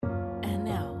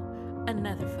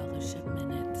Another fellowship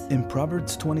minute. In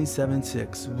Proverbs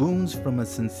 27:6, wounds from a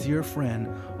sincere friend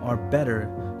are better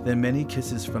than many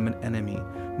kisses from an enemy.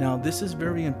 Now, this is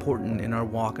very important in our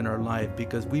walk in our life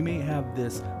because we may have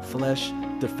this flesh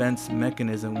defense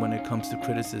mechanism when it comes to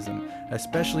criticism,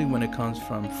 especially when it comes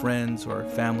from friends or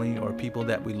family or people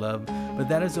that we love. But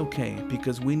that is okay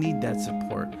because we need that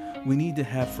support. We need to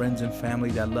have friends and family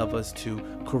that love us to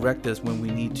correct us when we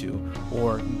need to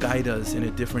or guide us in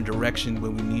a different direction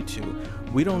when we need to.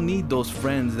 We don't need those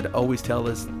friends that always tell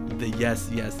us the yes,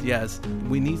 yes, yes.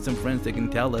 We need some friends that can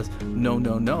tell us no,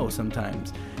 no, no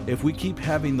sometimes. If we keep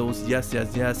having those yes,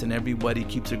 yes, yes, and everybody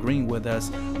keeps agreeing with us,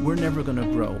 we're never going to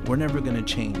grow. We're never going to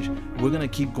change. We're going to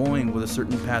keep going with a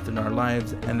certain path in our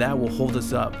lives, and that will hold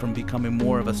us up from becoming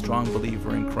more of a strong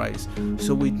believer in Christ.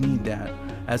 So we need that.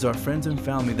 As our friends and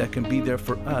family that can be there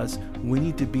for us, we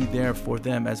need to be there for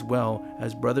them as well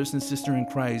as brothers and sisters in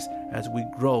Christ as we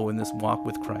grow in this walk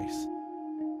with Christ.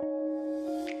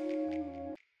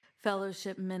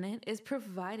 Fellowship Minute is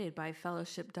provided by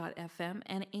Fellowship.fm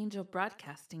and Angel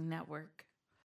Broadcasting Network.